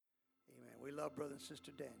love Brother and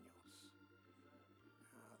Sister Daniels.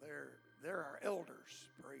 They're our elders,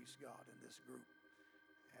 praise God, in this group.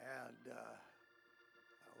 And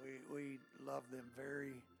we love them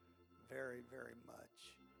very, very, very much.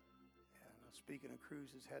 And speaking of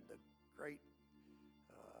cruises, had the great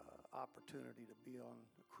opportunity to be on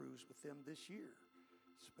a cruise with them this year.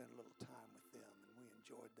 Spent a little time with them, and we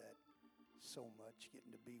enjoyed that so much,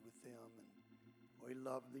 getting to be with them. And we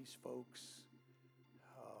love these folks.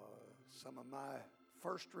 Some of my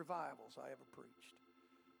first revivals I ever preached.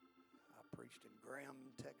 I preached in Graham,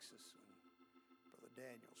 Texas, when Brother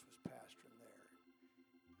Daniels was pastoring there.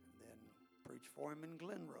 And then preached for him in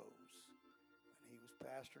Glen Rose when he was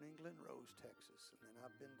pastoring in Glen Rose, Texas. And then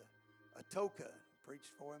I've been to Atoka,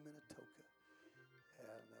 preached for him in Atoka.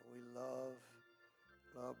 And we love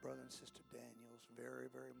Brother and Sister Daniels very,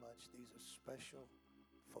 very much. These are special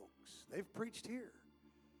folks. They've preached here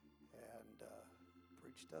and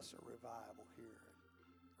preached us a revival here.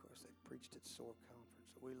 Of course, they preached at SOAR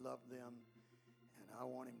Conference. So we love them, and I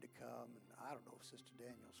want him to come. And I don't know if Sister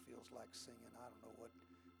Daniels feels like singing. I don't know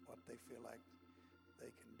what they feel like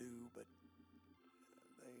they can do, but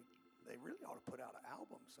they really ought to put out an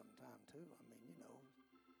album sometime too. I mean, you know,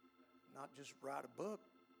 not just write a book.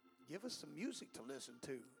 Give us some music to listen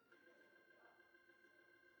to.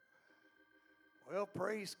 Well,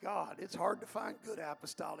 praise God. It's hard to find good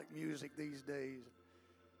apostolic music these days.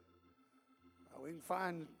 We can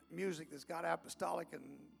find music that's got apostolic in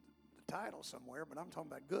the title somewhere, but I'm talking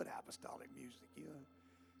about good apostolic music.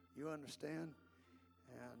 You understand?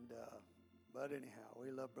 And but anyhow, we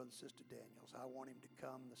love Brother and Sister Daniels. I want him to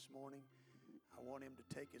come this morning. I want him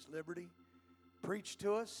to take his liberty, preach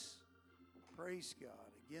to us. Praise God.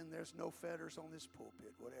 Again, there's no fetters on this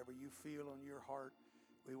pulpit. Whatever you feel on your heart,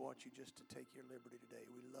 we want you just to take your liberty today.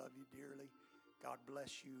 We love you dearly. God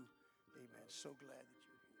bless you. Amen. So glad that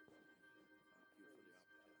you're here.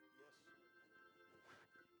 Thank you for the opportunity.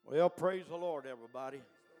 Yes. Well, praise the Lord, everybody.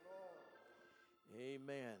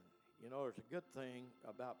 Amen. You know, there's a good thing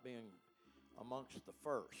about being amongst the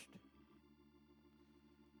first.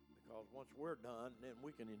 Because once we're done, then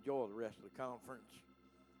we can enjoy the rest of the conference.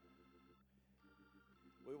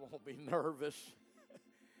 We won't be nervous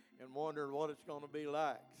and wondering what it's going to be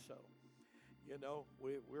like. So, you know,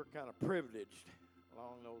 we're kind of privileged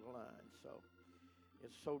along those lines. So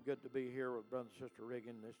it's so good to be here with Brother and Sister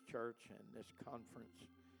Riggin, this church and this conference.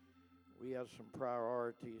 We have some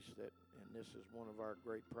priorities and this is one of our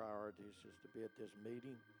great priorities, is to be at this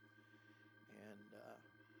meeting. And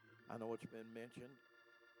I know it's been mentioned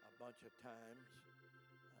a bunch of times.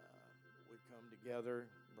 We come together,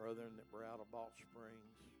 brethren that were out of Balch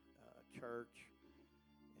Springs church,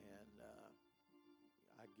 and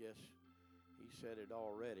I guess he said it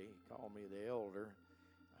already. He called me the elder.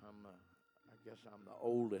 I guess I'm the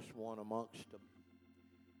oldest one amongst them.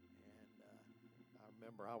 And I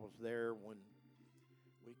remember I was there when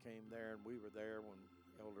we came there, and we were there when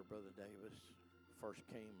Elder Brother Davis first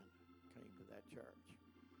came to that church,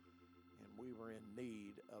 and we were in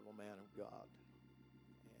need of a man of God.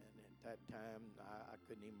 And at that time, I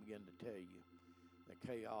couldn't even begin to tell you the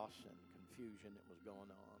chaos and confusion that was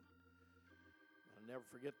going on. I'll never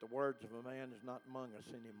forget the words of a man who's not among us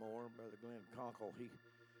anymore, Brother Glenn Conkle. He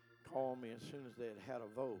called me as soon as they had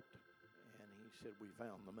a vote, and he said, "We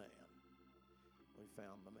found the man. We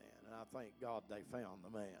found the man." And I thank God they found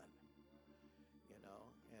the man, you know.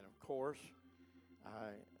 And of course,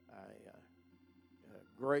 I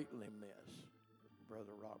greatly miss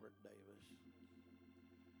Brother Robert Davis.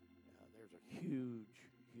 There's a huge,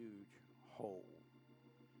 huge hole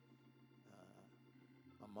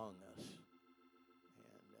among us.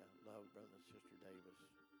 And love Brother and Sister Davis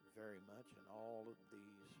very much, and all of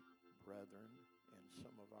these brethren and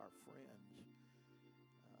some of our friends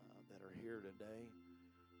that are here today.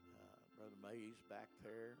 Brother Mays back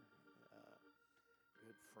there,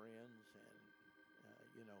 good friends, and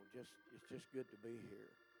you know, it's just good to be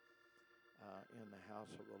here in the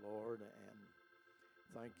house of the Lord. And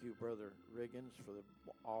thank you, Brother Riggins, for the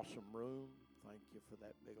awesome room. Thank you for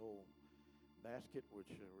that big old basket,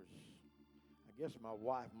 which was, I guess my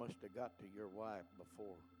wife must have got to your wife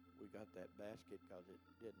before we got that basket, because it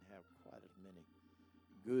didn't have quite as many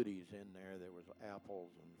goodies in there. There was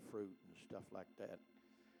apples and fruit and stuff like that.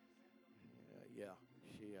 Yeah,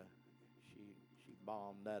 she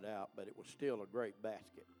bombed that out, but it was still a great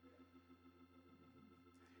basket.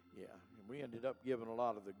 Yeah, and we ended up giving a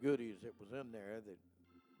lot of the goodies that was in there that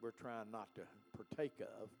we're trying not to partake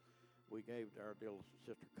of. We gave to our little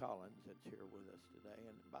sister Collins that's here with us today.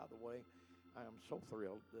 And by the way, I am so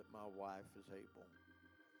thrilled that my wife is able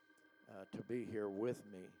to be here with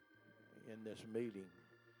me in this meeting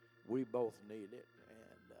we both need it.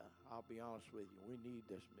 And I'll be honest with you, we need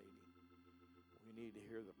this meeting. We need to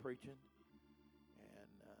hear the preaching and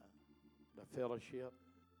the fellowship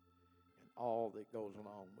and all that goes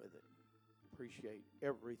along with it. Appreciate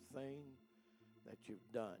everything that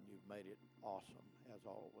you've done. You've made it awesome, as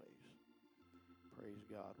always. Praise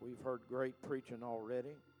God. We've heard great preaching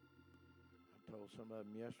already. I told some of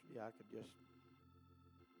them yesterday I could just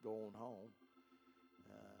go on home.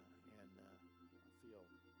 I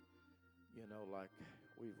feel, like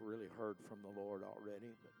we've really heard from the Lord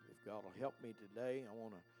already. But if God will help me today, I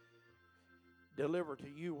want to deliver to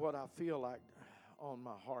you what I feel like on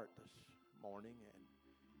my heart this morning, and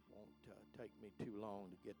won't take me too long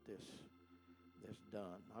to get this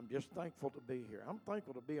done. I'm just thankful to be here. I'm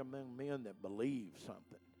thankful to be among men that believe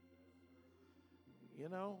something.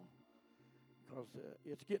 Because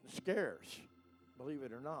it's getting scarce, believe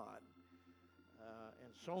it or not.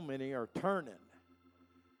 And so many are turning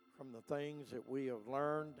from the things that we have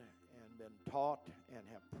learned and been taught and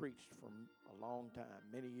have preached for a long time,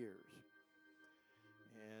 many years.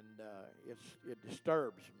 And it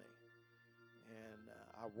disturbs me. And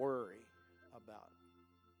I worry about,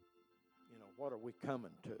 what are we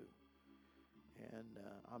coming to? And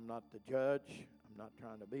I'm not the judge. I'm not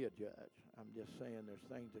trying to be a judge. I'm just saying there's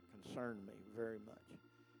things that concern me very much,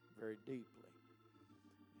 very deeply.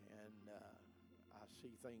 And I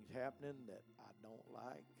see things happening that I don't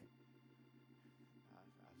like.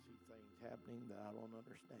 I see things happening that I don't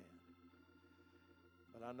understand.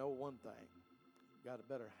 But I know one thing. You got to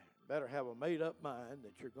better have a made-up mind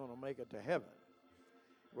that you're going to make it to heaven.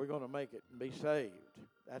 We're going to make it and be saved.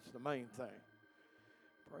 That's the main thing.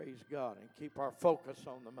 Praise God. And keep our focus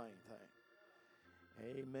on the main thing.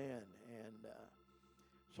 Amen. And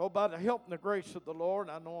so by the help and the grace of the Lord,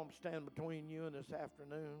 I know I'm standing between you and this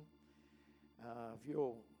afternoon. If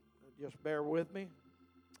you'll just bear with me,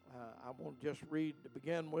 I want to just read to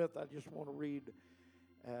begin with. I just want to read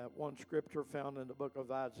one scripture found in the book of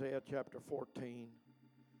Isaiah chapter 14.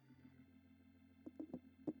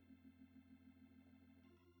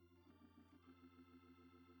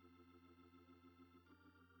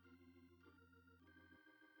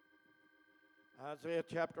 Isaiah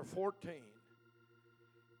chapter 14,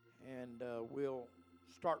 and we'll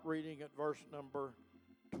start reading at verse number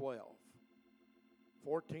 12.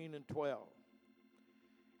 14 and 12.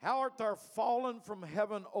 How art thou fallen from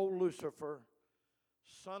heaven, O Lucifer,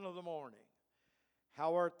 son of the morning?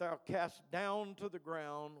 How art thou cast down to the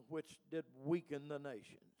ground, which did weaken the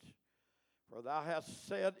nations? For thou hast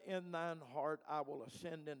said in thine heart, I will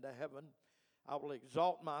ascend into heaven. I will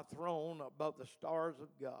exalt my throne above the stars of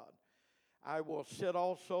God. I will sit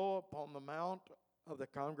also upon the mount of the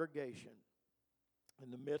congregation in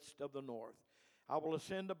the midst of the north. I will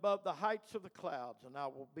ascend above the heights of the clouds, and I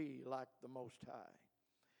will be like the Most High.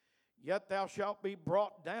 Yet thou shalt be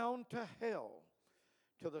brought down to hell,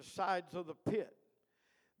 to the sides of the pit.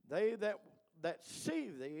 They that see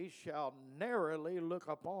thee shall narrowly look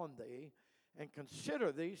upon thee, and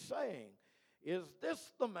consider thee, saying, Is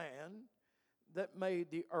this the man that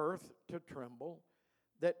made the earth to tremble,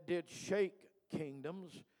 that did shake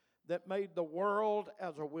kingdoms, that made the world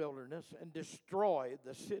as a wilderness, and destroyed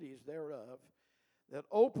the cities thereof, that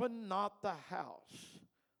opened not the house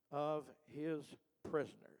of his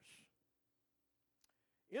prisoners?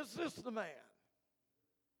 Is this the man?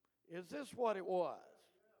 Is this what it was?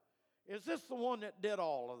 Is this the one that did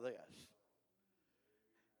all of this?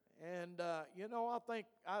 And, I think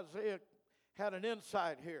Isaiah had an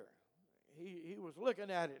insight here. He was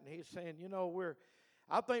looking at it, and he's saying,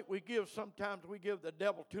 I think sometimes we give the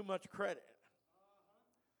devil too much credit.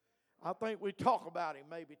 I think we talk about him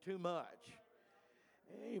maybe too much.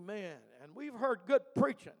 Amen. And we've heard good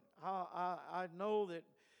preaching. I know that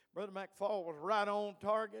Brother McFall was right on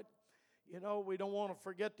target. We don't want to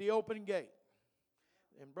forget the open gate.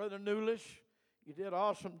 And Brother Newlish, you did an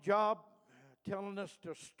awesome job telling us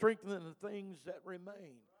to strengthen the things that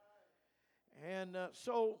remain. And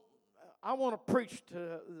so I want to preach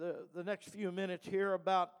to the next few minutes here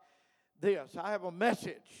about this. I have a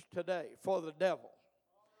message today for the devil.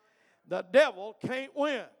 The devil can't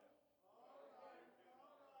win.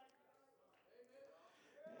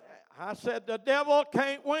 I said the devil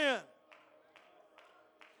can't win.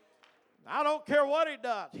 I don't care what he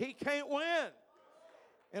does. He can't win.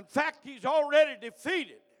 In fact, he's already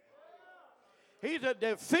defeated. He's a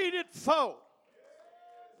defeated foe.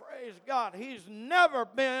 Praise God. He's never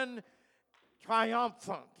been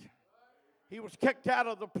triumphant. He was kicked out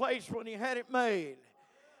of the place when he had it made.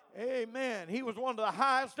 Amen. He was one of the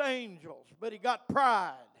highest angels, but he got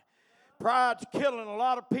pride. Pride's killing a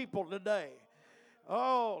lot of people today.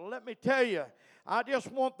 Oh, let me tell you, I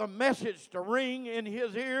just want the message to ring in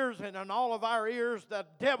his ears and in all of our ears. The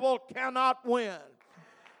devil cannot win.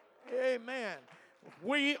 Amen.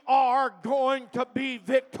 We are going to be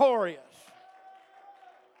victorious.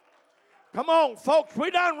 Come on, folks. We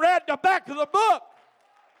done read the back of the book.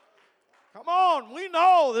 Come on. We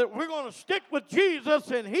know that we're going to stick with Jesus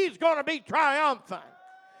and he's going to be triumphant.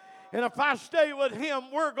 And if I stay with him,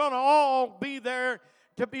 we're going to all be there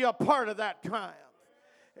to be a part of that triumph.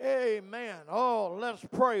 Amen. Oh, let's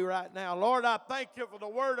pray right now. Lord, I thank you for the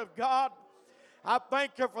word of God. I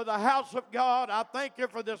thank you for the house of God. I thank you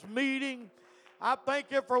for this meeting. I thank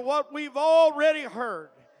you for what we've already heard.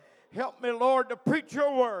 Help me, Lord, to preach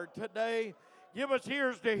your word today. Give us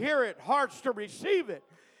ears to hear it, hearts to receive it.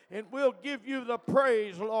 And we'll give you the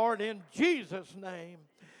praise, Lord, in Jesus' name.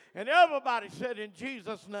 And everybody said in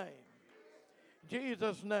Jesus' name.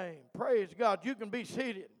 Jesus' name. Praise God. You can be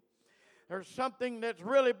seated. There's something that's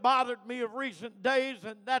really bothered me of recent days,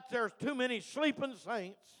 and that's there's too many sleeping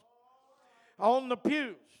saints on the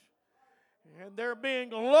pews. And they're being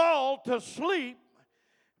lulled to sleep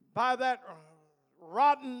by that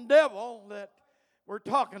rotten devil that we're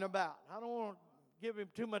talking about. I don't want to give him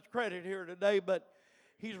too much credit here today, but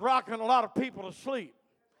he's rocking a lot of people to sleep.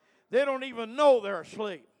 They don't even know they're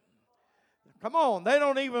asleep. Come on, they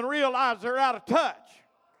don't even realize they're out of touch.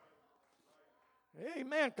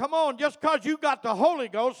 Amen. Come on, just because you got the Holy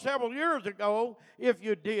Ghost several years ago, if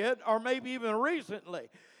you did, or maybe even recently,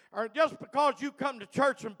 or just because you come to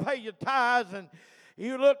church and pay your tithes and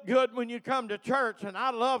you look good when you come to church, and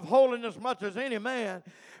I love holiness as much as any man,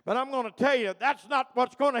 but I'm going to tell you, that's not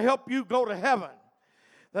what's going to help you go to heaven.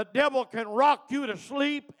 The devil can rock you to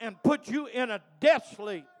sleep and put you in a death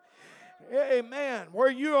sleep. Amen.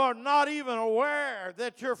 Where you are not even aware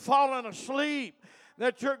that you're falling asleep,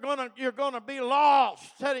 that you're gonna be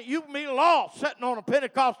lost. You can be lost sitting on a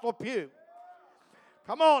Pentecostal pew.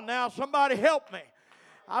 Come on now, somebody help me.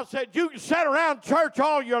 I said you can sit around church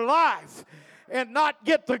all your life and not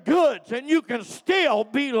get the goods, and you can still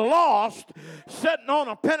be lost sitting on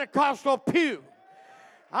a Pentecostal pew.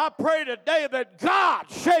 I pray today that God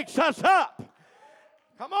shakes us up.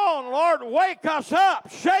 Come on, Lord, wake us up,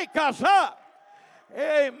 shake us up.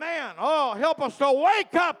 Amen. Oh, help us to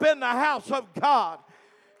wake up in the house of God.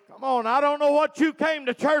 Come on, I don't know what you came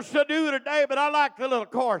to church to do today, but I like the little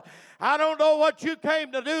chorus. I don't know what you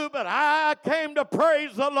came to do, but I came to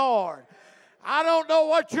praise the Lord. I don't know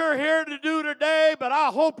what you're here to do today, but I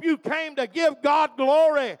hope you came to give God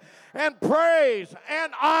glory and praise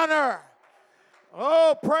and honor.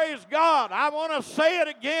 Oh, praise God. I want to say it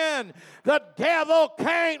again. The devil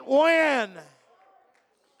can't win.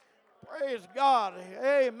 Praise God.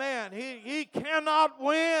 Amen. He cannot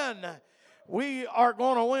win. We are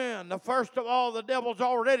going to win. First of all, the devil's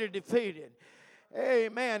already defeated.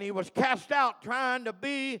 Amen. He was cast out trying to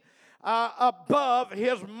be above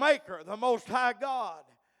his maker, the Most High God.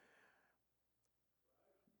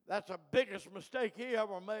 That's the biggest mistake he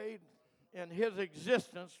ever made in his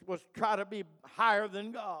existence, was try to be higher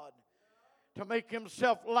than God, to make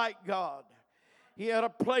himself like God. He had a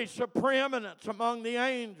place of preeminence among the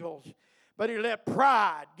angels, but he let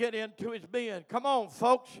pride get into his being. Come on,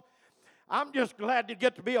 folks. I'm just glad to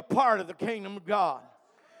get to be a part of the kingdom of God.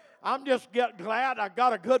 I'm just glad I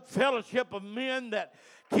got a good fellowship of men that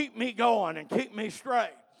keep me going and keep me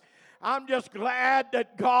straight. I'm just glad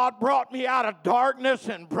that God brought me out of darkness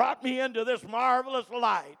and brought me into this marvelous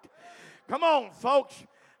light. Come on, folks.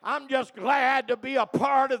 I'm just glad to be a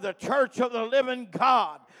part of the church of the living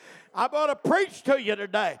God. I'm going to preach to you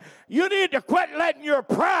today. You need to quit letting your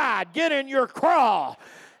pride get in your craw.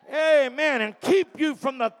 Amen. And keep you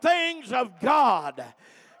from the things of God.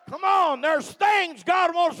 Come on. There's things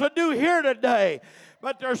God wants to do here today.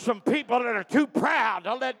 But there's some people that are too proud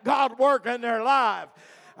to let God work in their life.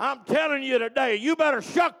 I'm telling you today, you better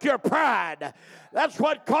shuck your pride. That's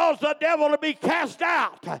what caused the devil to be cast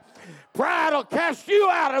out. Pride will cast you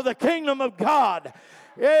out of the kingdom of God.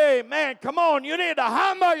 Amen. Come on, you need to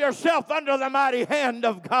humble yourself under the mighty hand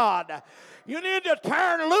of God. You need to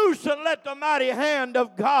turn loose and let the mighty hand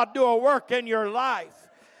of God do a work in your life.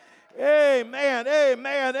 Amen,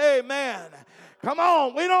 amen, amen. Come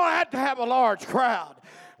on, we don't have to have a large crowd.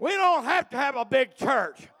 We don't have to have a big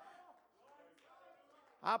church.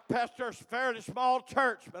 I pastor a fairly small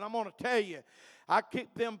church, but I'm going to tell you, I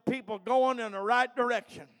keep them people going in the right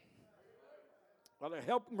direction. By the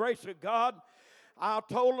help and grace of God, I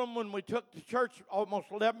told them when we took the church almost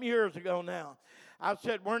 11 years ago now, I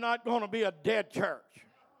said, we're not going to be a dead church.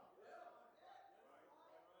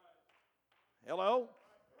 Hello?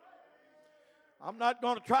 I'm not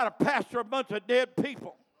going to try to pastor a bunch of dead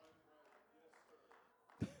people.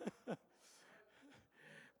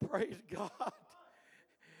 Praise God.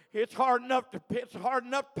 It's hard enough,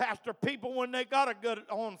 Pastor, people when they got a good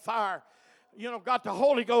on fire, got the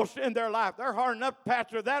Holy Ghost in their life. They're hard enough to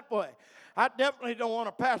pastor that way. I definitely don't want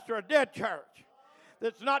to pastor a dead church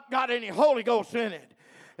that's not got any Holy Ghost in it.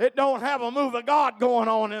 It don't have a move of God going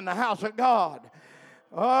on in the house of God.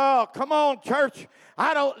 Oh, come on, church.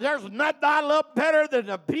 There's nothing I love better than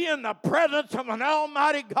to be in the presence of an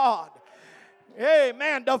almighty God.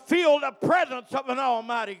 Amen. To feel the presence of an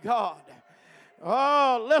almighty God.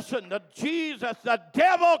 Oh, listen, to Jesus, the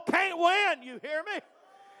devil can't win. You hear me?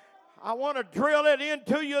 I want to drill it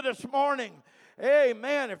into you this morning.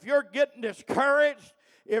 Amen. If you're getting discouraged,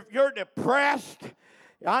 if you're depressed,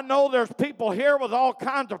 I know there's people here with all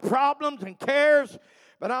kinds of problems and cares,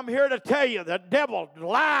 but I'm here to tell you the devil's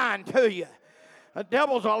lying to you. The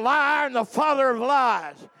devil's a liar and the father of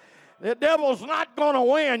lies. The devil's not going to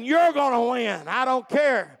win. You're going to win. I don't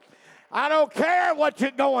care. I don't care what you're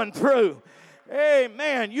going through.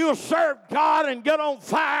 Amen. You serve God and get on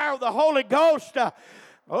fire with the Holy Ghost.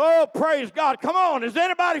 Oh, praise God. Come on. Does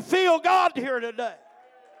anybody feel God here today?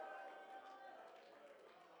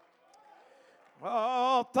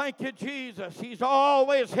 Oh, thank you, Jesus. He's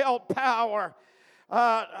always held power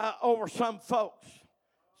over some folks.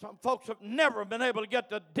 Some folks have never been able to get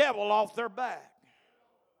the devil off their back.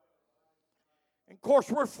 And of course,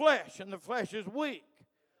 we're flesh, and the flesh is weak.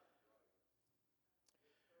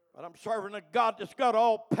 But I'm serving a God that's got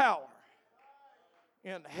all power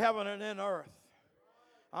in heaven and in earth.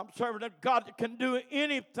 I'm serving a God that can do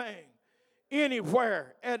anything,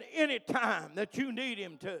 anywhere, at any time that you need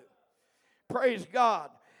him to. Praise God.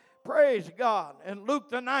 Praise God. In Luke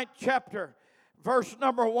the 9th chapter, verse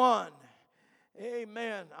number 1.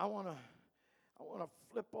 Amen. I want to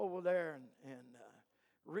flip over there and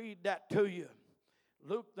read that to you.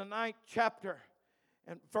 Luke the 9th chapter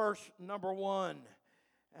and verse number 1.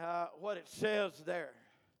 What it says there.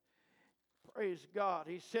 Praise God.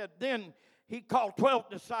 He said, then he called 12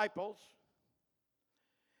 disciples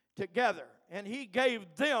together, and he gave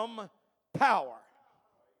them power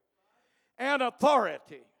and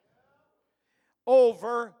authority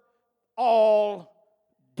over all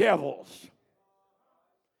devils.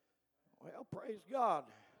 Well, praise God.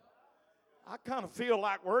 I kind of feel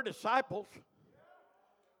like we're disciples,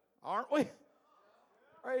 aren't we?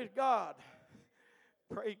 Praise God.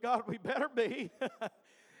 Praise God, we better be.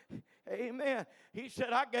 Amen. He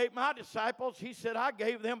said, I gave my disciples, he said, I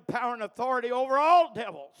gave them power and authority over all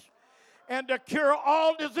devils and to cure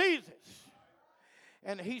all diseases.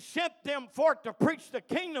 And he sent them forth to preach the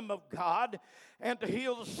kingdom of God and to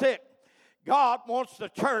heal the sick. God wants the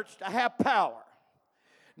church to have power.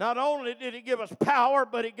 Not only did he give us power,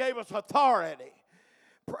 but he gave us authority.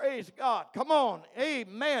 Praise God. Come on.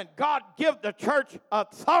 Amen. God give the church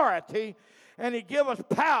authority and he give us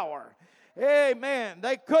power. Amen.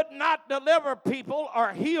 They could not deliver people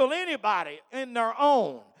or heal anybody in their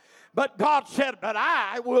own. But God said, but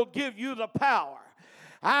I will give you the power.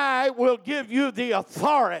 I will give you the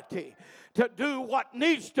authority to do what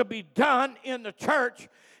needs to be done in the church,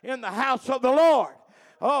 in the house of the Lord.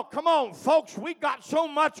 Oh, come on, folks. We got so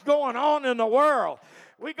much going on in the world.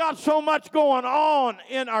 We got so much going on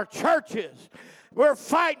in our churches. We're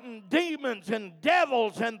fighting demons and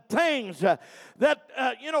devils and things that,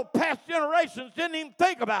 past generations didn't even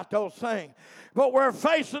think about those things. But we're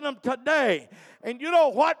facing them today. And you know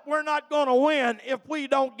what? We're not going to win if we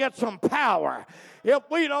don't get some power, if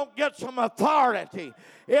we don't get some authority,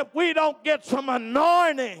 if we don't get some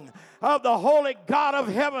anointing of the Holy God of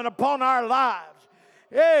heaven upon our lives.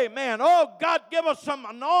 Amen. Oh, God, give us some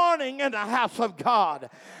anointing in the house of God.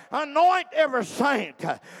 Anoint every saint.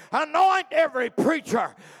 Anoint every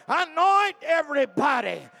preacher. Anoint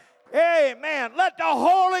everybody. Amen. Let the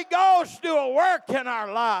Holy Ghost do a work in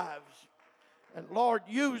our lives. And Lord,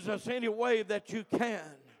 use us any way that you can.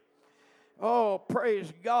 Oh,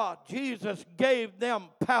 praise God. Jesus gave them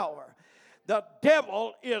power. The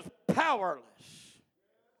devil is powerless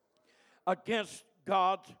against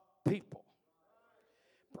God's people.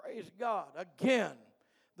 Praise God. Again,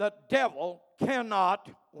 the devil cannot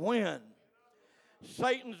win.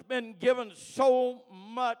 Satan's been given so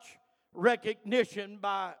much recognition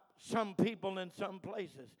by some people in some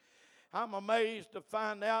places. I'm amazed to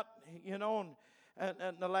find out, in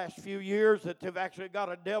the last few years that they've actually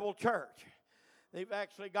got a devil church. They've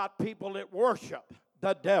actually got people that worship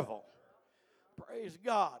the devil. Praise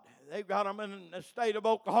God. They've got them in the state of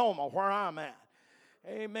Oklahoma where I'm at.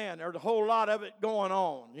 Amen. There's a whole lot of it going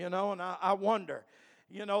on, and I wonder,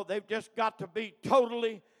 they've just got to be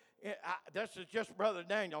totally, this is just Brother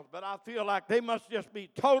Daniels, but I feel like they must just be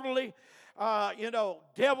totally,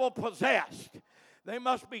 devil possessed. They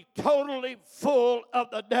must be totally full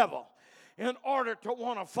of the devil in order to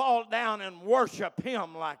want to fall down and worship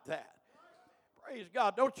him like that. Praise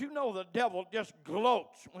God. Don't you know the devil just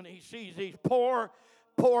gloats when he sees these poor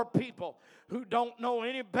people who don't know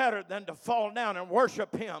any better than to fall down and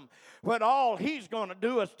worship him, when all he's going to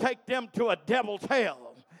do is take them to a devil's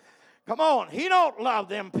hell. Come on, he don't love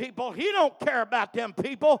them people. He don't care about them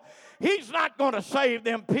people. He's not going to save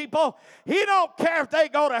them people. He don't care if they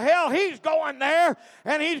go to hell. He's going there,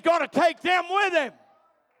 and he's going to take them with him.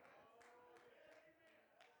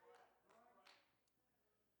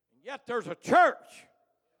 Yet there's a church.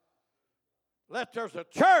 There's a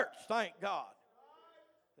church, thank God,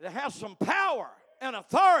 that has some power and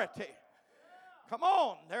authority. Come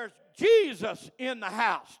on, there's Jesus in the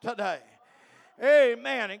house today.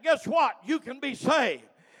 Amen. And guess what? You can be saved.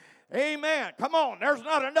 Amen. Come on, there's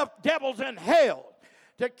not enough devils in hell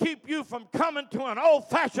to keep you from coming to an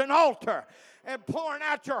old-fashioned altar and pouring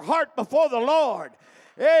out your heart before the Lord.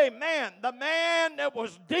 Amen. The man that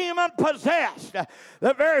was demon-possessed,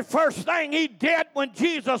 the very first thing he did when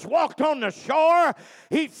Jesus walked on the shore,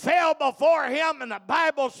 he fell before him, and the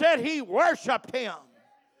Bible said he worshiped him.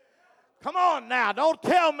 Come on now, don't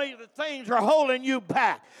tell me that things are holding you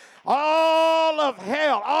back. All of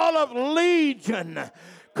hell, all of Legion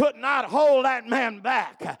could not hold that man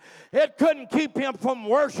back. It couldn't keep him from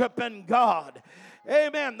worshiping God.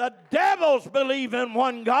 Amen. The devils believe in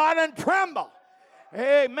one God and tremble.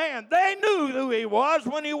 Amen. They knew who he was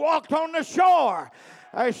when he walked on the shore.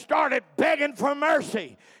 They started begging for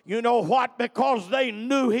mercy. You know what? Because they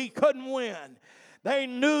knew he couldn't win. They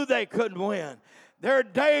knew they couldn't win. Their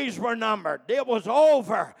days were numbered. It was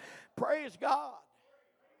over. Praise God.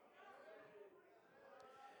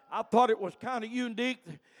 I thought it was kind of unique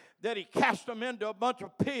that he cast them into a bunch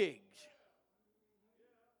of pigs.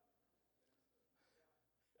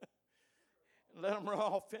 And let them run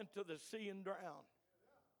off into the sea and drown.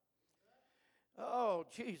 Oh,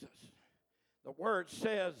 Jesus. The word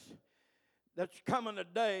says there's coming a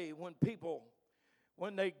day when people,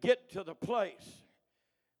 when they get to the place,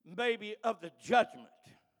 maybe of the judgment,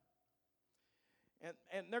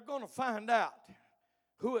 and they're going to find out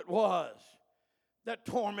who it was that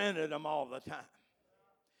tormented them all the time.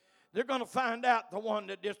 They're going to find out the one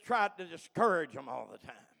that just tried to discourage them all the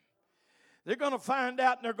time. They're going to find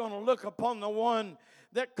out, and they're going to look upon the one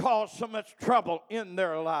that caused so much trouble in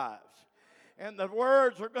their lives. And the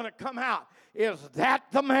words are going to come out. Is that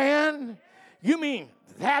the man? You mean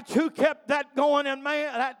that's who kept that going in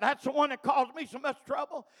man? That's the one that caused me so much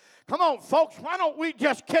trouble? Come on, folks, why don't we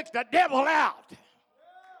just kick the devil out?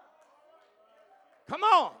 Come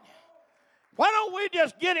on. Why don't we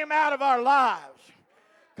just get him out of our lives?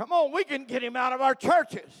 Come on, we can get him out of our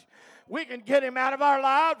churches. We can get him out of our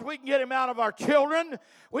lives. We can get him out of our children.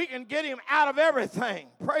 We can get him out of everything.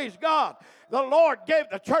 Praise God. The Lord gave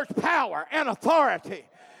the church power and authority.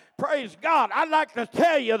 Praise God. I'd like to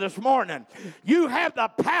tell you this morning, you have the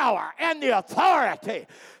power and the authority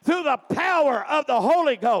through the power of the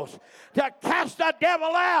Holy Ghost to cast the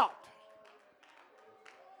devil out.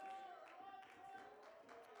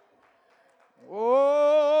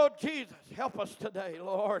 Oh, Jesus, help us today,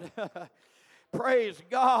 Lord. Praise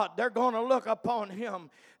God. They're going to look upon him,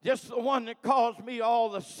 just the one that caused me all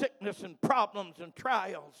the sickness and problems and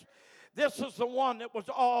trials. This is the one that was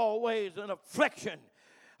always an affliction,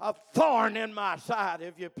 a thorn in my side,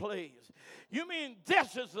 if you please. You mean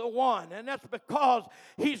this is the one, and that's because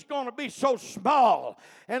he's going to be so small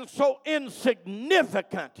and so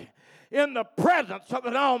insignificant in the presence of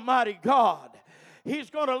an almighty God. He's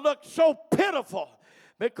going to look so pitiful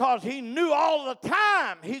because he knew all the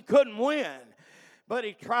time he couldn't win. But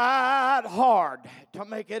he tried hard to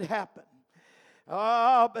make it happen.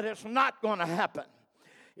 But it's not going to happen.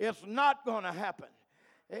 It's not going to happen.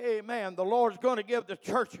 Amen. The Lord's going to give the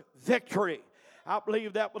church victory. I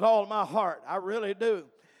believe that with all my heart. I really do.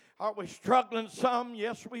 Are we struggling some?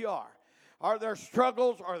 Yes, we are. Are there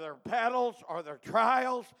struggles? Are there battles? Are there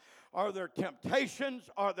trials? Are there temptations?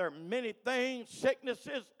 Are there many things,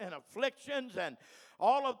 sicknesses and afflictions and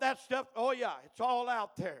all of that stuff? Oh, yeah, it's all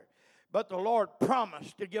out there. But the Lord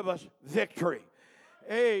promised to give us victory.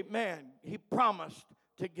 Amen. He promised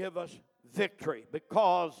to give us victory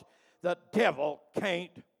because the devil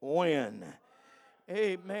can't win.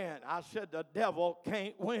 Amen. I said the devil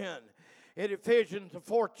can't win. In Ephesians, the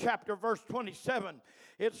 4th chapter, verse 27,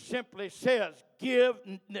 it simply says,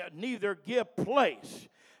 neither give place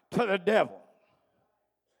to the devil.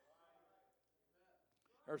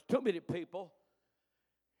 There's too many people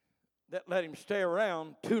that let him stay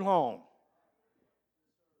around too long.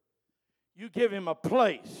 You give him a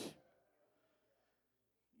place.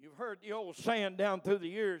 You've heard the old saying down through the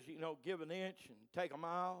years, give an inch and take a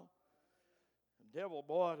mile. The devil,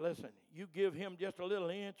 boy, listen, you give him just a little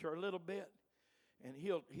inch or a little bit, and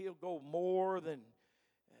he'll go more than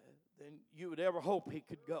you would ever hope he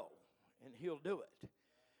could go. And he'll do it.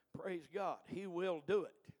 Praise God. He will do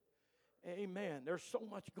it. Amen. There's so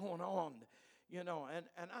much going on, and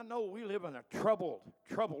I know we live in a troubled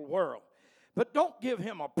world. But don't give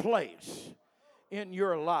him a place in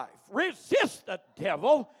your life. Resist the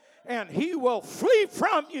devil, and he will flee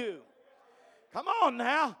from you. Come on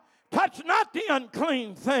now. Touch not the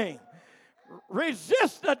unclean thing.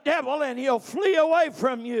 Resist the devil, and he'll flee away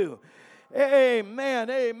from you. Amen,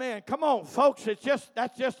 amen. Come on, folks.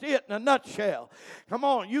 That's just it in a nutshell. Come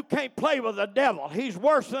on, you can't play with the devil. He's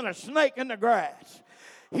worse than a snake in the grass.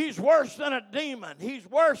 He's worse than a demon. He's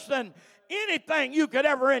worse than anything you could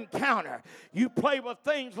ever encounter. You play with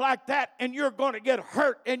things like that, and you're going to get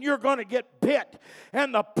hurt, and you're going to get bit.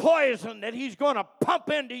 And the poison that he's going to pump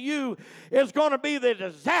into you is going to be the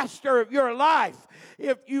disaster of your life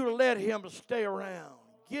if you let him stay around.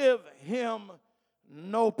 Give him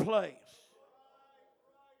no place.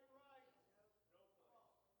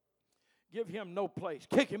 Give him no place.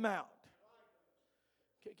 Kick him out.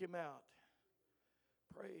 Kick him out.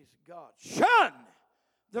 Praise God. Shun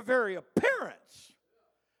the very appearance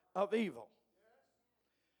of evil.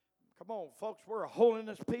 Come on, folks. We're a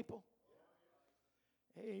holiness people.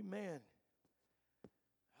 Amen.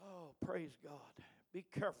 Oh, praise God. Be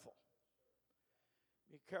careful.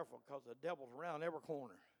 Be careful, because the devil's around every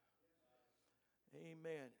corner.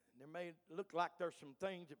 Amen. There may look like there's some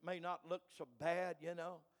things that may not look so bad,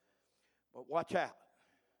 but watch out.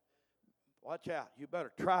 Watch out. You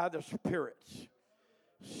better try the spirits.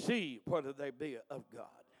 See whether they be of God.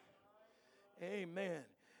 Amen.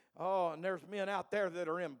 Oh, and there's men out there that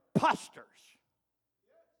are imposters.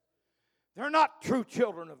 They're not true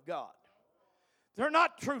children of God. They're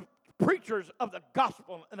not true preachers of the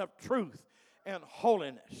gospel and of truth and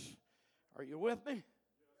holiness. Are you with me?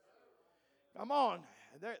 Come on.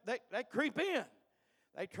 They creep in.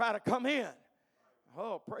 They try to come in.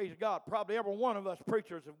 Oh, praise God. Probably every one of us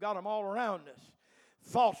preachers have got them all around us.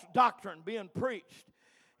 False doctrine being preached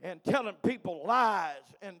and telling people lies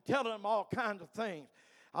and telling them all kinds of things.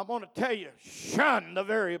 I'm going to tell you, shun the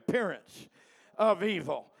very appearance of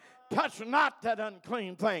evil. Touch not that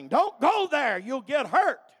unclean thing. Don't go there. You'll get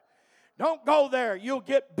hurt. Don't go there. You'll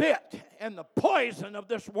get bit. And the poison of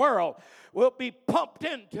this world will be pumped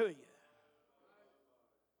into you.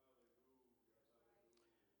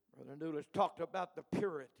 Brother Newell's talked about the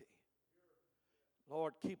purity.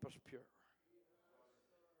 Lord, keep us pure.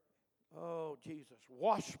 Oh, Jesus,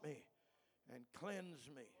 wash me and cleanse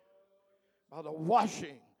me by the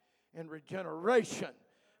washing and regeneration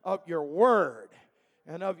of your word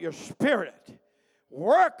and of your spirit.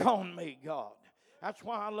 Work on me, God. That's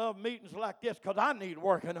why I love meetings like this, because I need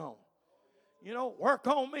working on. Work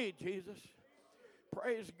on me, Jesus.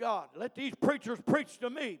 Praise God. Let these preachers preach to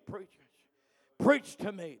me, preachers. Preach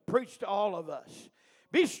to me. Preach to all of us.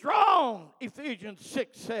 Be strong, Ephesians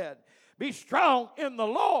 6 said. Be strong in the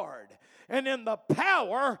Lord and in the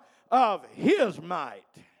power of his might.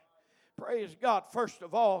 Praise God. First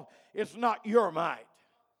of all, it's not your might.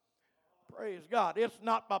 Praise God. It's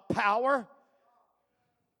not my power.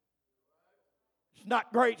 It's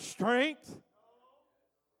not great strength.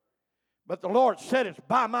 But the Lord said it's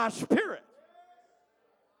by my Spirit,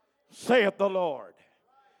 saith the Lord.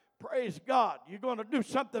 Praise God. You're going to do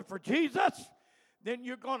something for Jesus, then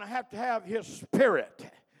you're going to have his Spirit.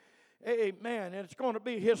 Amen. And it's going to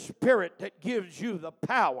be his Spirit that gives you the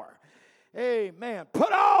power. Amen.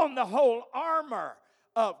 Put on the whole armor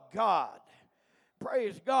of God.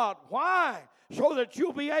 Praise God. Why? So that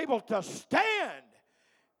you'll be able to stand.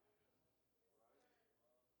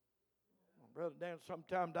 Brother Dan,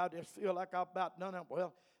 sometimes I just feel like I've about done it.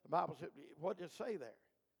 Well, the Bible said, what did it say there?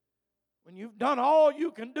 When you've done all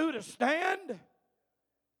you can do to stand, then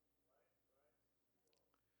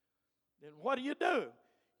what do?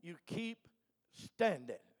 You keep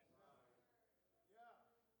standing.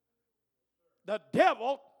 The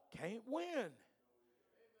devil can't win.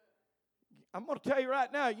 I'm going to tell you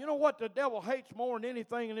right now, you know what the devil hates more than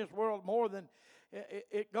anything in this world, more than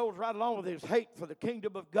it goes right along with his hate for the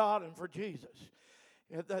kingdom of God and for Jesus.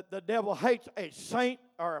 The devil hates a saint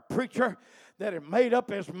or a preacher that has made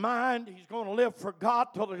up his mind he's going to live for God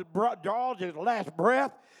till he draws his last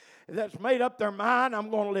breath. that's made up their mind, I'm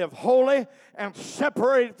going to live holy and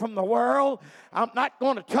separated from the world. I'm not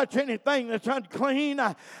going to touch anything that's unclean.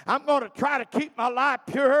 I'm going to try to keep my life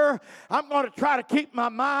pure. I'm going to try to keep my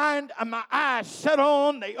mind and my eyes set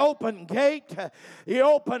on the open gate, the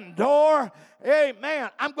open door. Amen.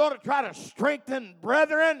 I'm going to try to strengthen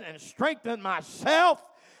brethren and strengthen myself.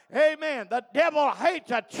 Amen. The devil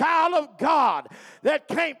hates a child of God that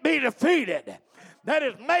can't be defeated, that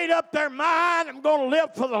has made up their mind, I'm going to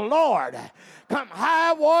live for the Lord. Come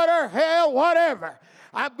high water, hell, whatever.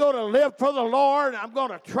 I'm going to live for the Lord. I'm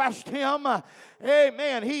going to trust Him.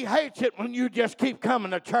 Amen. He hates it when you just keep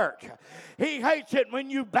coming to church. He hates it when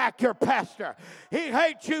you back your pastor. He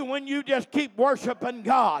hates you when you just keep worshiping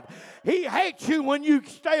God. He hates you when you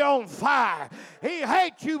stay on fire. He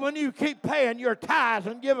hates you when you keep paying your tithes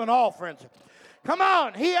and giving offerings. Come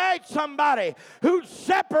on, He hates somebody who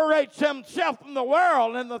separates himself from the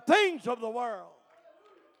world and the things of the world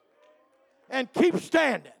and keeps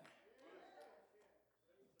standing.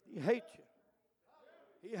 He hates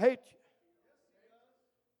you. He hates you.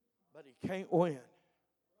 But he can't win.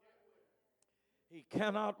 He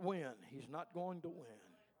cannot win. He's not going to win.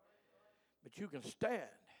 But you can stand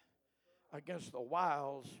against the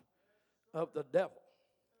wiles of the devil.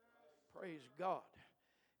 Praise God.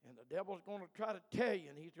 And the devil's going to try to tell you,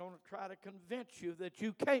 and he's going to try to convince you that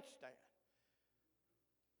you can't stand.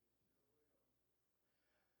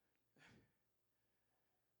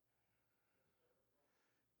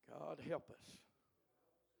 God help us.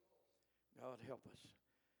 God help us.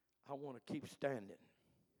 I want to keep standing.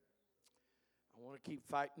 I want to keep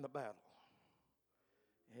fighting the battle.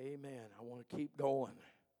 Amen. I want to keep going.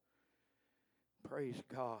 Praise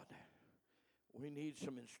God. We need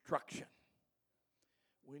some instruction.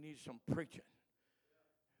 We need some preaching.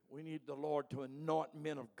 We need the Lord to anoint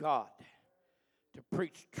men of God to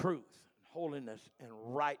preach truth, holiness, and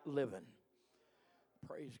right living.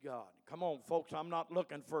 Praise God. Come on, folks. I'm not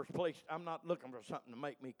looking for a place. I'm not looking for something to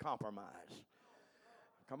make me compromise.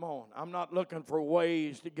 Come on. I'm not looking for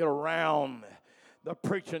ways to get around the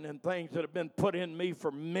preaching and things that have been put in me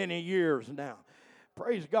for many years now.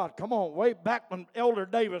 Praise God. Come on. Way back when Elder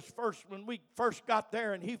Davis when we first got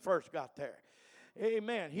there and he first got there.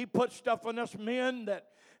 Amen. He put stuff in us men that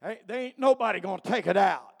they ain't nobody going to take it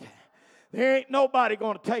out. There ain't nobody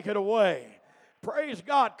going to take it away. Praise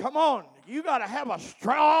God. Come on. You got to have a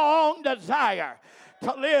strong desire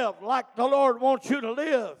to live like the Lord wants you to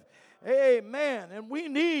live. Amen. And we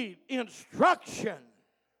need instruction.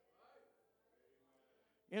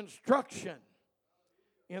 Instruction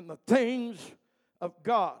in the things of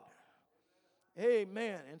God.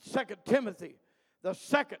 Amen. In 2 Timothy, the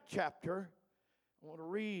 2nd chapter, I want to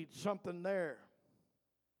read something there.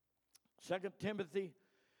 2 Timothy,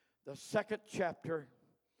 the 2nd chapter.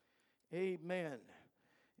 Amen.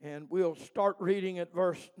 And we'll start reading at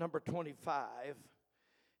verse number 25.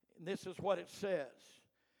 And this is what it says.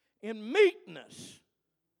 In meekness,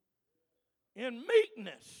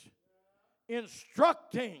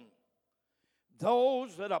 instructing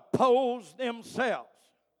those that oppose themselves.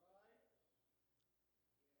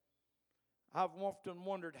 I've often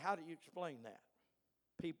wondered, how do you explain that?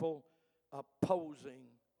 People opposing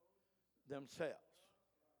themselves.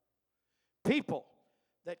 People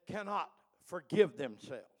that cannot forgive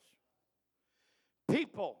themselves.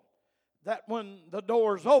 People that when the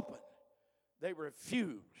door's open, they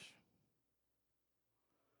refuse.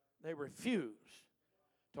 They refuse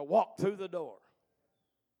to walk through the door.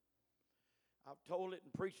 I've told it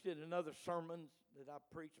and preached it in other sermons that I've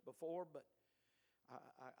preached before, but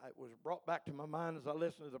it was brought back to my mind as I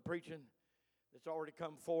listened to the preaching that's already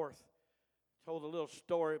come forth. I told a little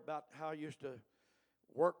story about how I used to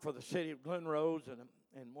work for the city of Glen Rose,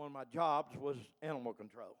 and one of my jobs was animal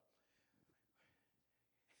control.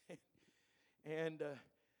 And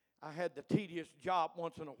I had the tedious job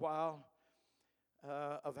once in a while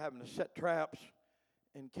of having to set traps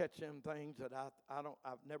and catch them things that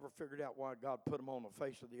I've never figured out why God put them on the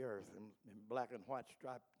face of the earth in black and white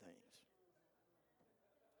striped things.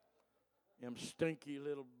 Them stinky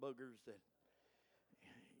little boogers that,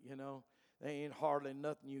 they ain't hardly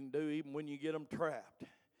nothing you can do even when you get them trapped.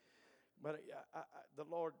 But the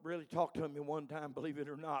Lord really talked to me one time, believe it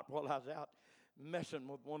or not, while I was out messing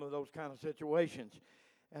with one of those kind of situations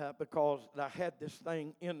because I had this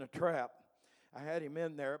thing in the trap. I had him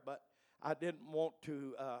in there, but I didn't want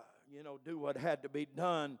to, do what had to be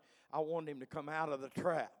done. I wanted him to come out of the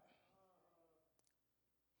trap.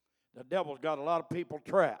 The devil's got a lot of people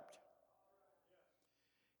trapped.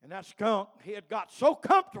 And that skunk, he had got so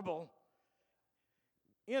comfortable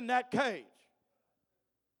in that cage.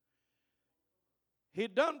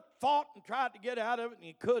 He'd done fought and tried to get out of it, and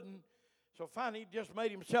he couldn't. So finally, he just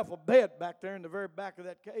made himself a bed back there in the very back of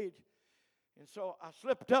that cage. And so I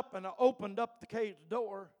slipped up and I opened up the cage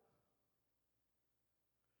door,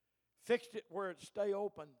 fixed it where it'd stay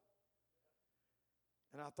open.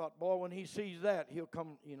 And I thought, boy, when he sees that, he'll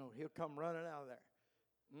come running out of there.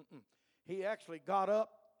 He actually got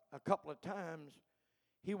up a couple of times.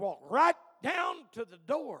 He walked right down to the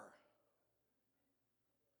door,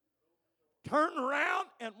 turned around,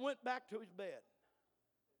 and went back to his bed.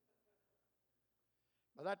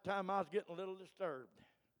 By that time, I was getting a little disturbed.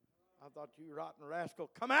 I thought, you rotten rascal,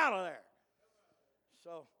 come out of there.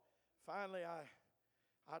 So finally,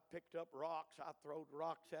 I picked up rocks. I throwed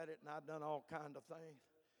rocks at it, and I'd done all kinds of things.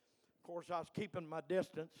 Of course, I was keeping my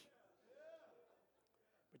distance.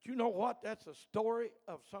 But you know what? That's a story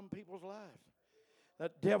of some people's lives.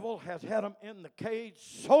 The devil has had them in the cage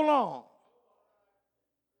so long.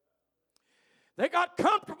 They got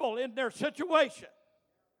comfortable in their situation.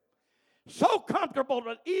 So comfortable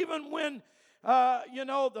that even when,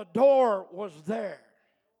 the door was there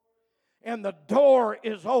and the door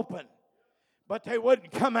is open, but they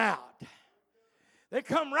wouldn't come out. They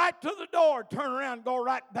come right to the door, turn around, and go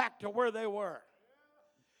right back to where they were.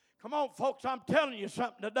 Come on, folks, I'm telling you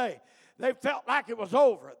something today. They felt like it was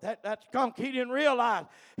over. That skunk, he didn't realize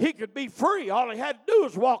he could be free. All he had to do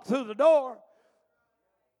was walk through the door.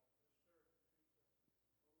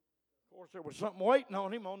 Of course, there was something waiting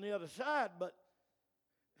on him on the other side, but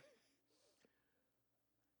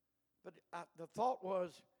the thought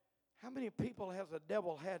was, how many people has the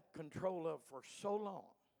devil had control of for so long?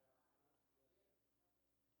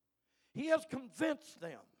 He has convinced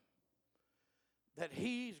them that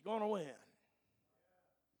he's going to win.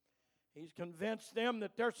 He's convinced them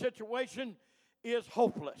that their situation is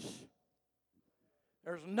hopeless.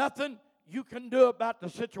 There's nothing you can do about the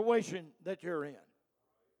situation that you're in.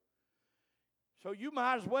 So you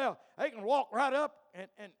might as well, they can walk right up, and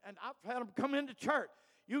I've had them come into church.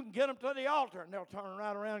 You can get them to the altar, and they'll turn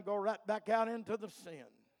right around and go right back out into the sin.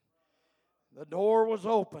 The door was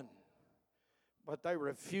open, but they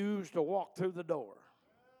refused to walk through the door.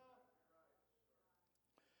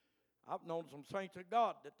 I've known some saints of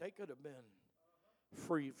God that they could have been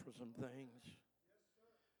free for some things,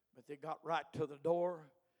 but they got right to the door,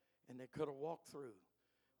 and they could have walked through,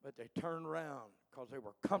 but they turned around because they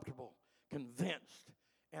were comfortable, convinced,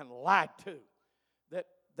 and lied to that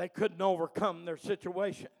they couldn't overcome their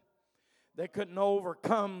situation. They couldn't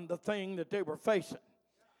overcome the thing that they were facing,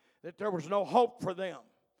 that there was no hope for them.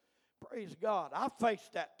 Praise God. I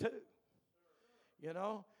faced that too,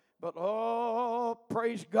 But,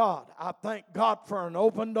 praise God. I thank God for an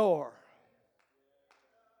open door.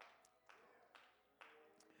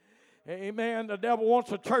 Amen. The devil wants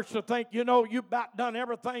the church to think, you've about done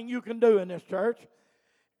everything you can do in this church.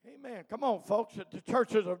 Amen. Come on, folks. The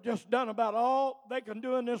churches have just done about all they can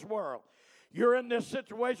do in this world. You're in this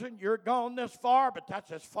situation, you're gone this far, but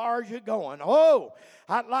that's as far as you're going. Oh,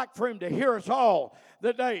 I'd like for him to hear us all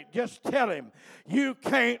today. Just tell him, you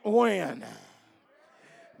can't win.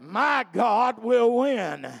 My God will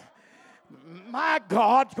win. My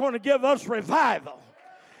God's going to give us revival.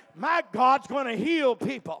 My God's going to heal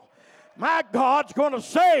people. My God's going to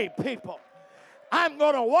save people. I'm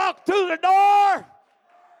going to walk through the door.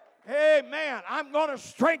 Amen. I'm going to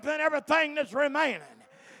strengthen everything that's remaining.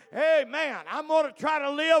 Amen. I'm going to try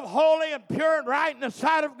to live holy and pure and right in the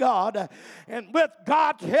sight of God. And with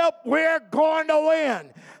God's help, we're going to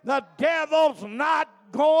win. The devil's not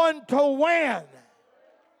going to win.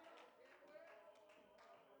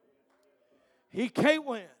 He can't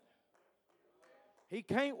win. He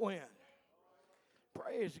can't win.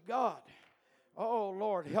 Praise God. Oh,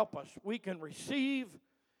 Lord, help us. We can receive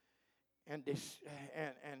and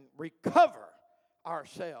recover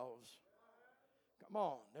ourselves. Come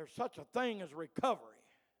on. There's such a thing as recovery.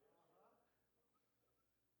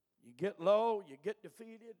 You get low, you get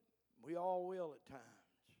defeated. We all will at times.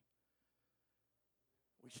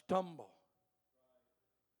 We stumble.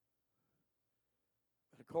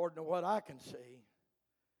 But according to what I can see,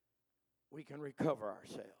 we can recover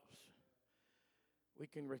ourselves. We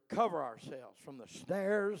can recover ourselves from the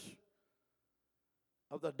snares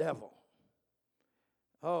of the devil.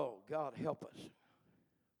 Oh, God, help us.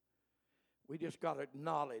 We just got to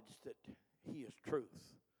acknowledge that He is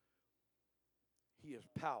truth. He is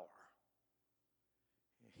power.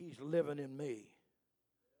 He's living in me.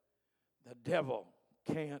 The devil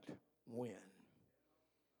can't win.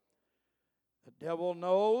 The devil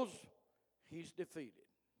knows he's defeated.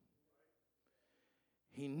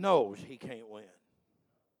 He knows he can't win.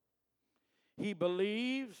 He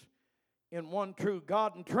believes in one true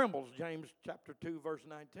God and trembles, James chapter 2, verse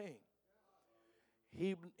 19.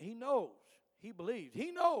 He knows, he believes,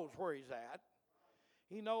 he knows where he's at.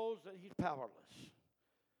 He knows that he's powerless.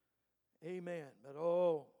 Amen. But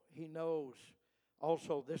he knows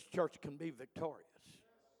also this church can be victorious.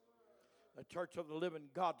 The church of the living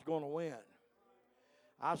God's going to win.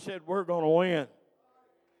 I said we're going to win.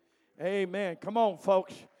 Amen. Come on,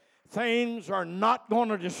 folks. Things are not going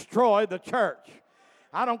to destroy the church.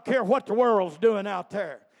 I don't care what the world's doing out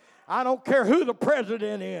there. I don't care who the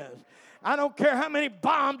president is. I don't care how many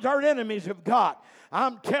bombs our enemies have got.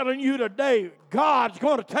 I'm telling you today, God's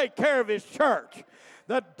going to take care of his church.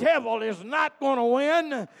 The devil is not going to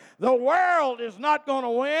win. The world is not going to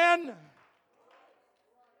win.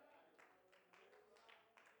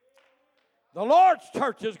 The Lord's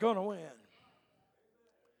church is going to win.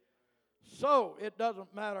 So it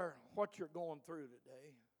doesn't matter what you're going through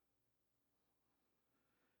today.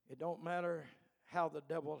 It don't matter how the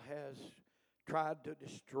devil has tried to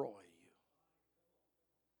destroy you.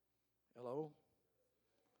 Hello?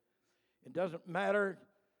 It doesn't matter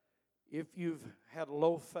if you've had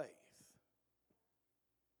low faith.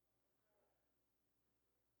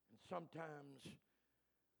 And sometimes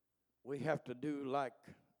we have to do like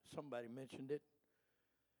somebody mentioned it,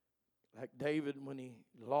 like David when he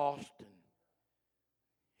lost and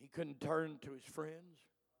he couldn't turn to his friends.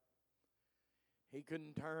 He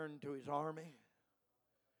couldn't turn to his army.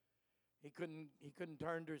 He couldn't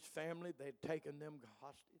turn to his family. They'd taken them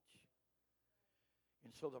hostage.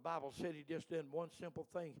 And so the Bible said he just did one simple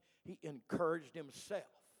thing. He encouraged himself.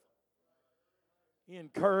 He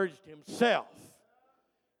encouraged himself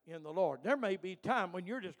in the Lord. There may be time when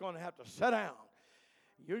you're just going to have to sit down.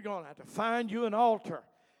 You're going to have to find you an altar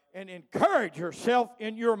and encourage yourself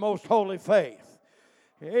in your most holy faith.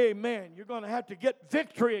 Amen. You're going to have to get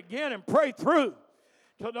victory again and pray through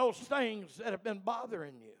to those things that have been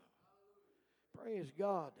bothering you. Praise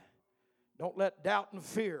God. Don't let doubt and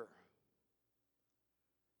fear.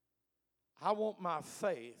 I want my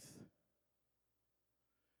faith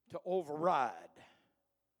to override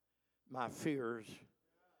my fears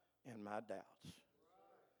and my doubts.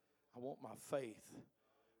 I want my faith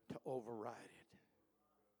to override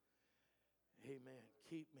it. Amen.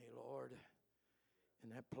 Keep me, Lord, in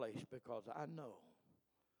that place because I know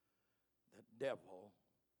the devil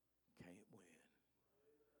can't win.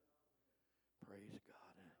 Praise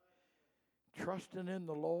God. Trusting in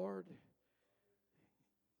the Lord,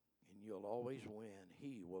 and you'll always win.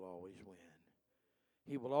 He will always win.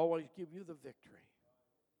 He will always give you the victory.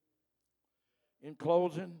 In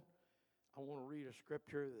closing, I want to read a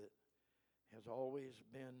scripture that has always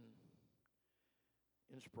been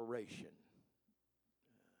inspiration.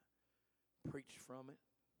 Preached from it.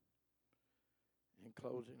 In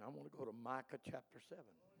closing, I want to go to Micah chapter 7.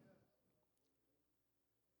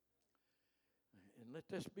 And let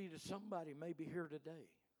this be to somebody maybe here today.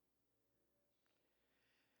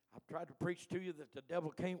 I've tried to preach to you that the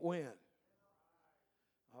devil can't win.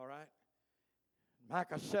 All right?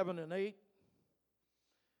 Micah 7 and 8.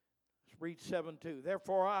 Let's read 7:2.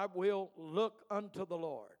 Therefore I will look unto the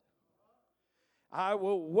Lord. I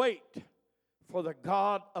will wait for the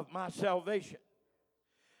God of my salvation.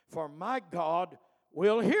 For my God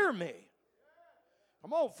will hear me.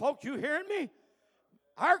 Come on, folks, you hearing me?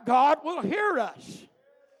 Our God will hear us.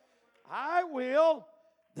 I will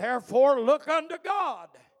therefore look unto God.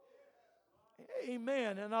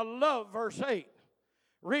 Amen. And I love verse 8.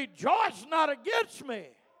 Rejoice not against me.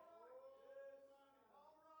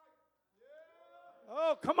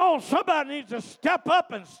 Oh, come on. Somebody needs to step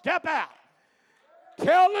up and step out.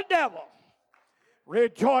 Tell the devil,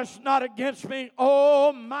 rejoice not against me,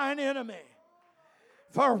 O mine enemy.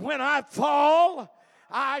 For when I fall,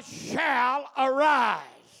 I shall arise.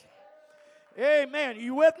 Amen.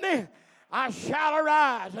 You with me? I shall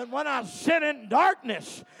arise. And when I sit in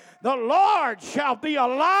darkness, the Lord shall be a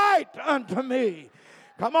light unto me.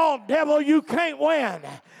 Come on, devil, you can't win.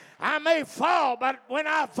 I may fall, but when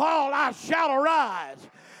I fall, I shall arise.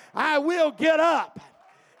 I will get up.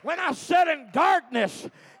 When I sit in darkness,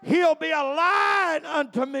 he'll be a light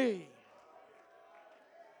unto me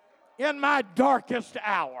in my darkest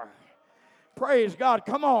hour. Praise God.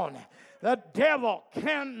 Come on. The devil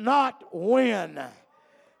cannot win.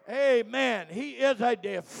 Amen. He is a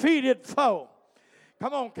defeated foe.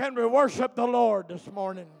 Come on, can we worship the Lord this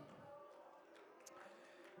morning?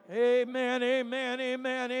 Amen, amen,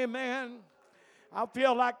 amen, amen. I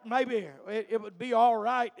feel like maybe it would be all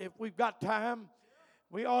right if we've got time.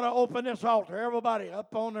 We ought to open this altar. Everybody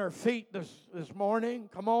up on their feet this morning.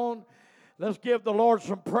 Come on. Let's give the Lord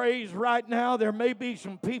some praise right now. There may be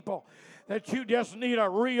some people that you just need a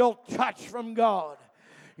real touch from God.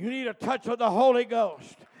 You need a touch of the Holy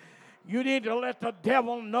Ghost. You need to let the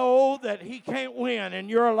devil know that he can't win in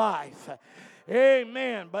your life.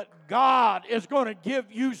 Amen. But God is going to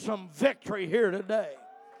give you some victory here today.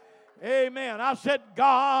 Amen. I said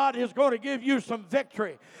God is going to give you some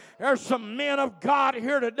victory. There's some men of God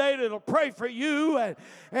here today that'll pray for you,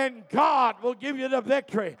 and God will give you the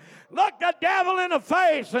victory. Look the devil in the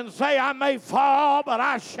face and say, I may fall, but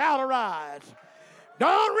I shall arise.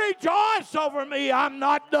 Don't rejoice over me. I'm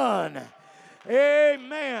not done.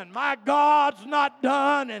 Amen. My God's not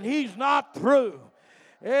done, and he's not through.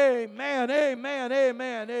 Amen, amen,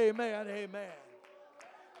 amen, amen, amen.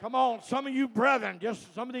 Come on, some of you brethren,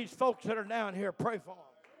 just some of these folks that are down here, pray for them.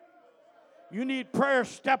 You need prayer,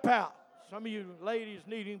 step out. Some of you ladies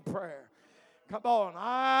needing prayer. Come on,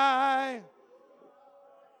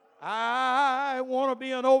 I want to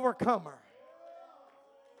be an overcomer.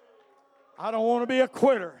 I don't want to be a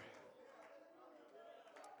quitter.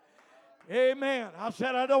 Amen. I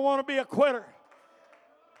said I don't want to be a quitter.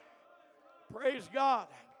 Praise God.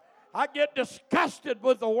 I get disgusted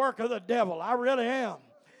with the work of the devil. I really am.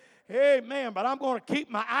 Amen. But I'm going to keep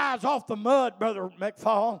my eyes off the mud, Brother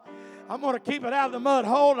McFall. I'm going to keep it out of the mud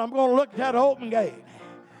hole, and I'm going to look at that open gate.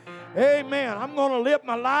 Amen. I'm going to live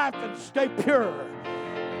my life and stay pure.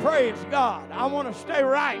 Praise God. I want to stay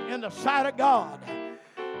right in the sight of God.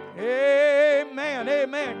 Amen.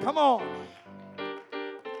 Amen. Come on.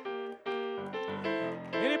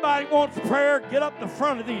 Anybody wants prayer, get up the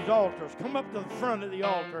front of these altars. Come up to the front of the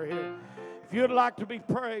altar here. If you'd like to be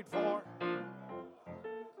prayed for.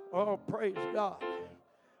 Oh, praise God.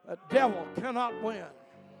 The devil cannot win.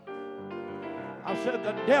 I said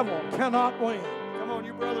the devil cannot win. Come on,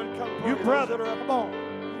 you brethren, come. You brethren, come on.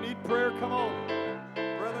 You need prayer, come on.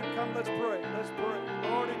 Brethren, come, let's pray. Let's pray.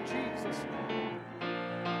 Lord, in Jesus' name.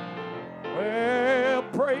 Well,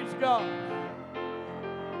 praise God.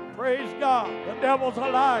 Praise God. The devil's a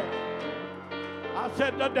liar. I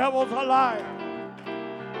said the devil's a liar.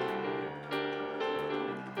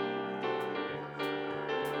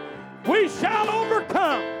 We shall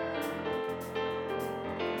overcome.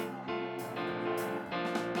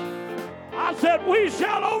 I said we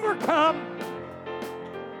shall overcome